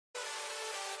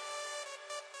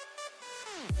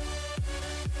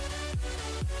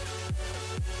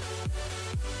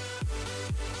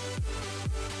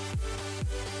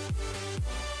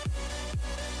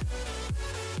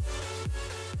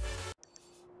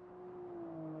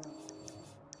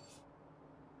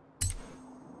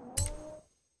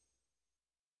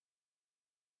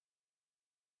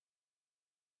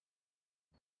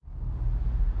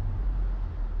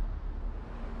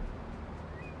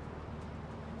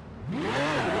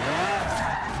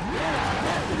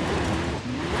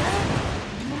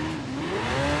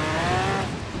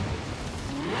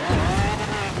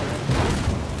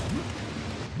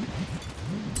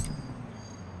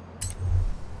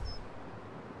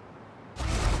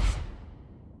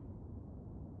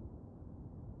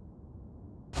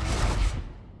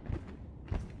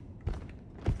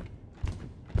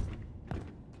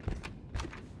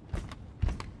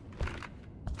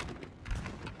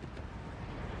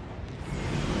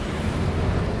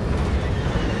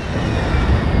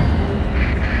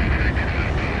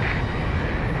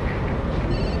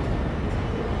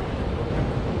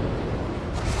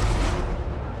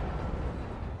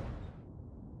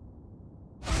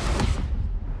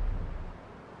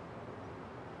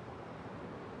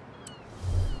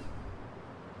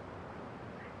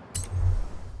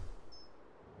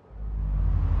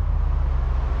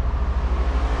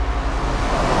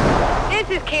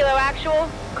Actual.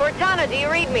 Cortana, do you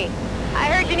read me?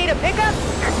 I heard you need a pickup?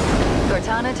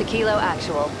 Cortana to Kilo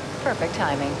Actual. Perfect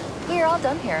timing. We're all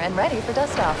done here and ready for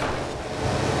dust-off.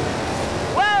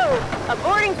 Whoa! A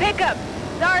boarding pickup!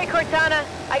 Sorry, Cortana.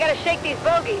 I gotta shake these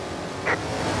bogies.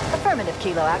 Affirmative,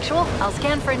 Kilo Actual. I'll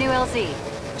scan for a new LZ.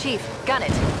 Chief, gun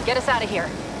it. Get us out of here.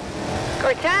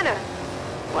 Cortana,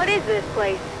 what is this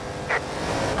place?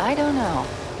 I don't know.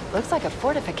 Looks like a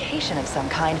fortification of some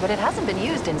kind, but it hasn't been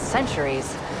used in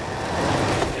centuries.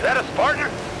 Is that a Spartan?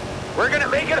 We're gonna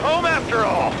make it home after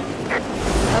all!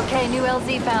 Okay, new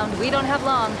LZ found. We don't have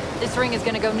long. This ring is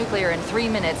gonna go nuclear in 3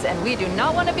 minutes, and we do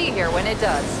not want to be here when it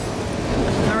does.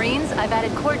 Marines, I've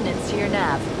added coordinates to your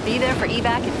nav. Be there for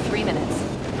evac in 3 minutes.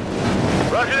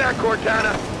 Roger that,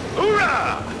 Cortana!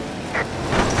 Hoorah!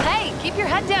 Hey, keep your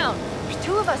head down. There's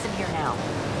 2 of us in here now.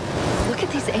 Look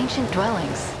at these ancient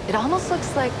dwellings. It almost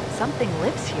looks like something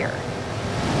lives here.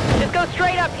 Just go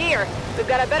straight up here. We've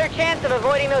got a better chance of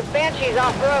avoiding those banshees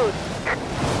off-road.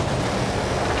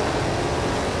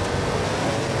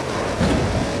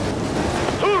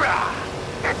 Hoorah!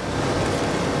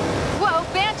 Whoa,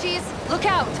 banshees! Look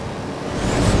out!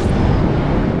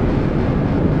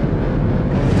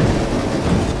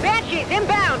 Banshees,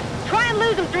 inbound! Try and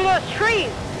lose them through those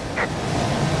trees!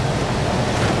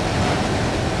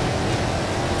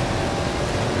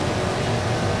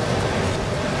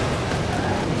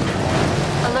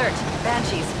 Alert!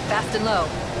 Banshees, fast and low.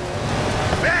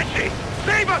 Banshee!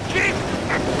 Save us, Chief!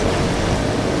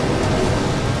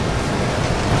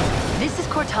 This is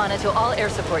Cortana to all air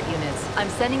support units. I'm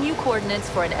sending you coordinates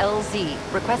for an LZ,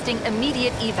 requesting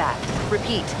immediate evac.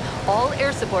 Repeat, all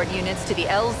air support units to the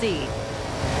LZ.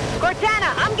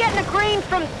 Cortana, I'm getting a green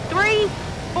from 3,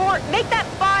 4, make that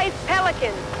 5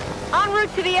 Pelicans. En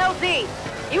route to the LZ.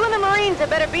 You and the Marines had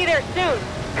better be there soon.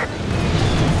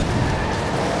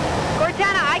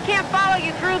 Cortana, I can't follow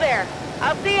you through there.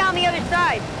 I'll see you on the other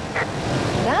side.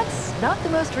 That's not the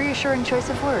most reassuring choice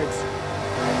of words.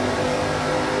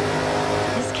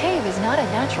 This cave is not a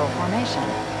natural formation.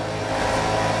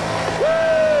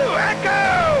 Woo!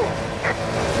 Echo!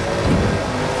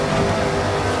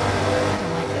 I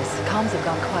don't like this. Comms have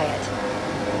gone quiet.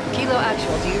 Kilo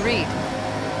Actual, do you read?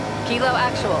 Kilo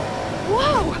Actual.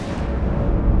 Whoa!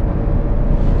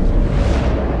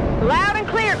 Loud and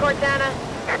clear, Cortana.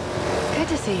 Good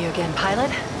to see you again,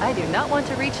 pilot. I do not want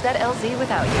to reach that LZ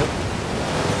without you.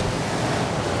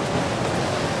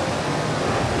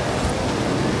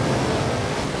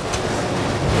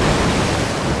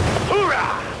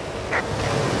 Hoorah!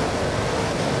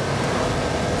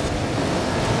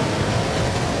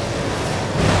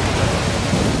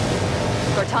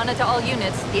 Cortana to all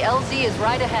units, the LZ is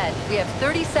right ahead. We have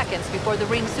 30 seconds before the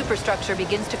ring superstructure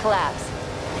begins to collapse.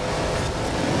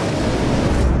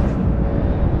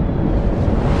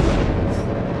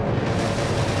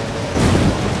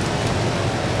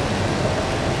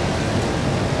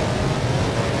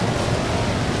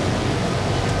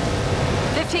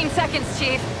 Seconds,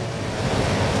 Chief.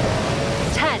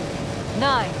 10,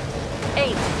 9,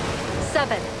 8,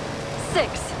 7,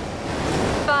 6,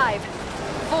 5,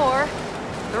 4,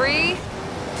 3,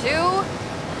 2,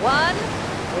 1.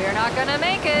 We're not gonna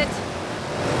make it.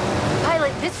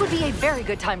 Pilot, this would be a very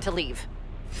good time to leave.